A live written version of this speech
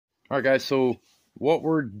Alright guys, so what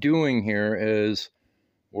we're doing here is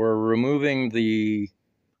we're removing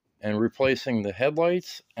and replacing the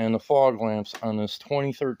headlights and the fog lamps on this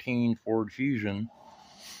 2013 Ford Fusion.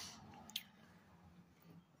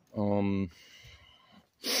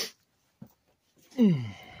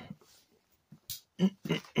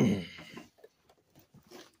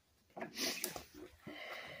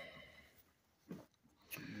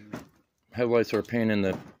 Headlights are a pain in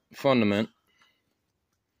the fundament.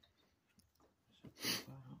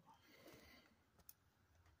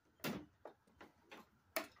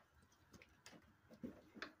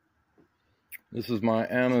 This is my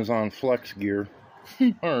Amazon Flex gear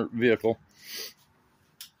or vehicle.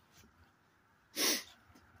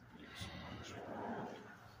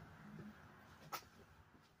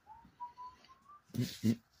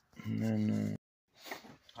 And then,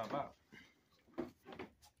 how about?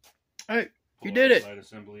 Hey, you did it! Light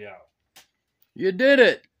assembly out. You did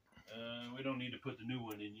it! We don't need to put the new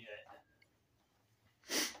one in yet.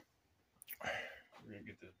 We're gonna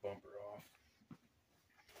get this bumper off.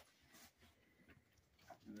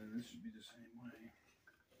 And then this should be the same way.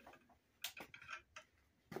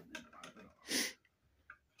 And then pop it off.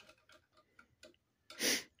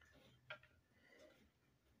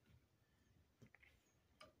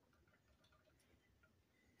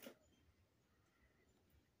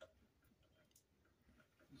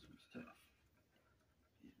 This one's tough.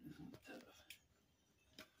 Yeah, this one's tough.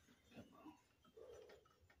 Come on.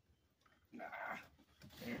 Nah.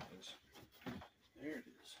 There it is. There it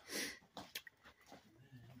is.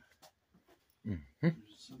 There's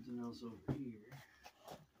something else over here.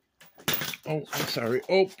 Oh, I'm sorry.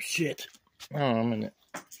 Oh, shit. Oh, I'm in it.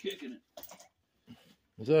 Kicking it.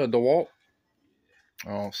 Is that a DeWalt?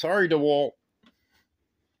 Oh, sorry, DeWalt.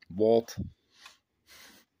 Walt.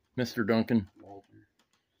 Mr. Duncan. Walter.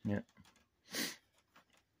 Yeah.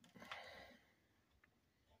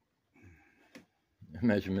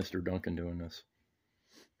 Imagine Mr. Duncan doing this.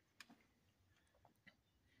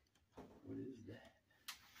 What is that?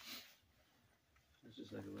 That's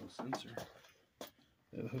just like a little sensor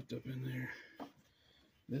that hooked up in there.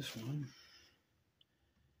 This one.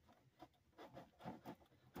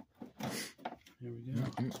 Here we go.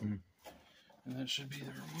 And that should be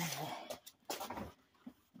the removal of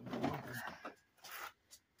the bumper.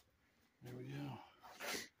 There we go.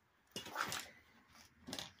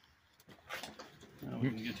 Now we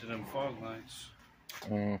can get to them fog lights.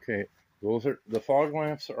 Okay. Those are the fog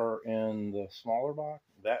lamps are in the smaller box,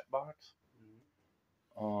 that box.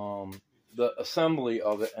 The assembly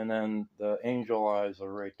of it, and then the angel eyes are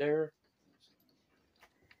right there.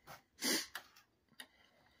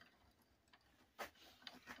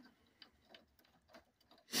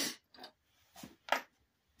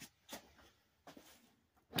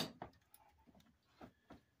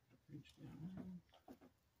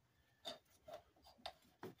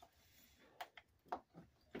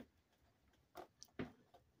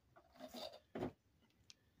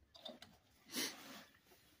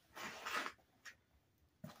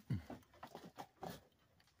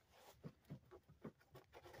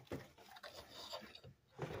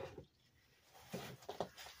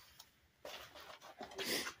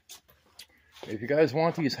 If you guys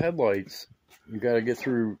want these headlights, you got to get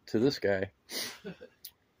through to this guy.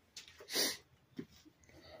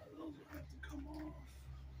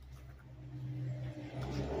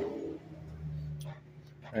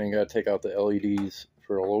 And you got to take out the LEDs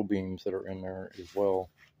for the low beams that are in there as well.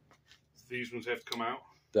 These ones have to come out?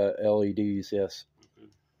 The LEDs, yes. Okay.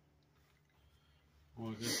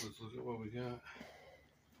 Well, I guess let's look at what we got.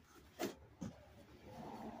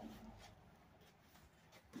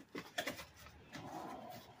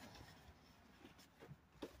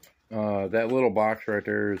 That little box right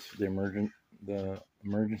there is the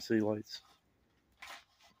emergency lights.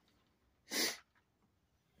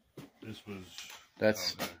 This was...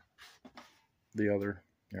 That's okay. The other.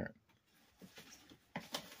 All right.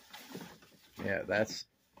 Yeah, that's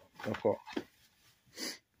the fog.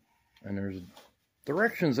 And there's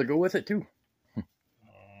directions that go with it too. I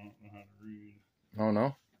don't know how to read. Oh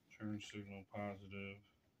no? Turn signal positive.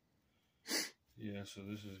 Yeah, so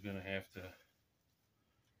this is going to have to...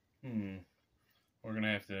 We're going to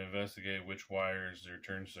have to investigate which wire is their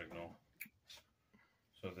turn signal.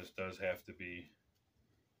 So this does have to be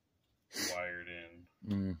wired in.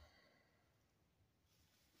 And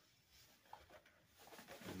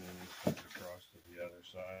then it comes across to the other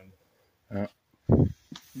side.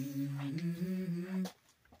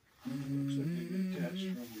 Looks like they get attached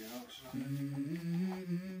from the outside.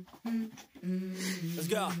 Let's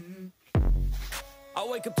go. I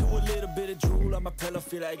wake wake up to a little bit of drool on my pillow,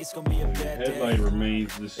 feel like it's gonna be a bad day. Headlight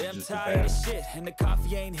remains. This is just a back. And the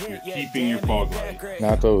coffee ain't hit You're keeping your fog light.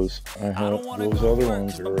 Not those. I have those other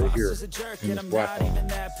ones are right here in this black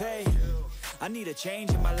one. I need a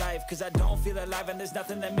change in my life, cause I don't feel alive and there's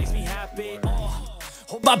nothing that makes me happy.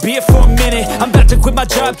 Hold my beer for a minute, I'm about to quit my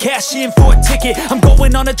job, cash in for a ticket. I'm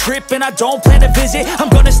going on a trip and I don't plan to visit. I'm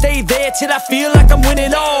gonna stay there till I feel like I'm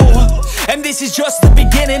winning, oh. And this is just the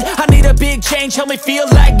beginning. I need a big change, help me feel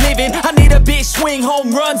like living. I need a big swing,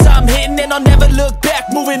 home runs I'm hitting. And I'll never look back,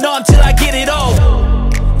 moving on till I get it all.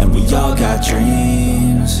 And we all got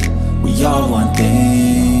dreams, we all want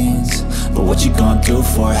things. But what you gonna do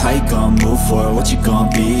for it? How you gonna move for it? What you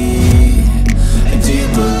gonna be? And do you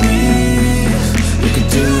believe you can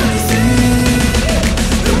do anything?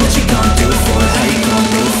 But what you gonna do for it? How you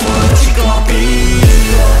gonna move for it? What you gonna be?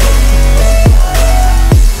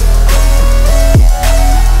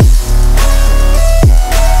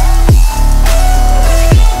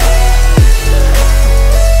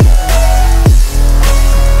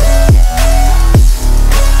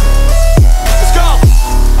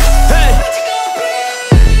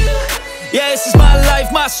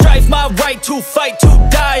 My strife, my right to fight, to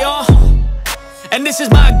die on. And this is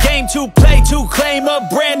my game to play, to claim a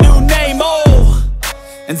brand new name, oh.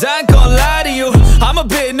 And I ain't gonna lie to you, I'm a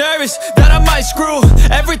bit nervous that I might screw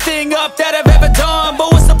everything up that I've ever done.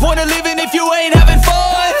 But what's the point of living if you ain't having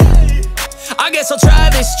fun? I guess I'll try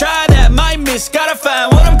this, try that, might miss, gotta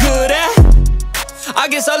find what I'm good at. I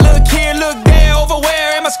guess I look here, look there, over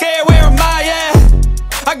where am I scared, where am I at?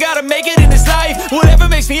 I gotta make it in this life. Whatever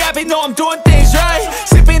makes me happy, know I'm doing things right.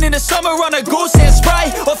 Sipping in the summer on a goose and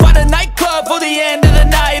Sprite, or find a nightclub for the end of the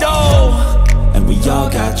night, oh. And we all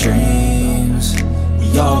got dreams,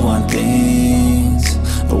 we all want things.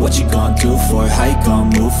 But what you gonna do for it? How you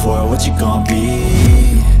gonna move for it? What you gonna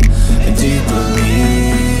be? And do you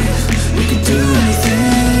believe you can do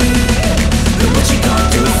anything? But what you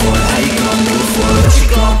gonna do for it?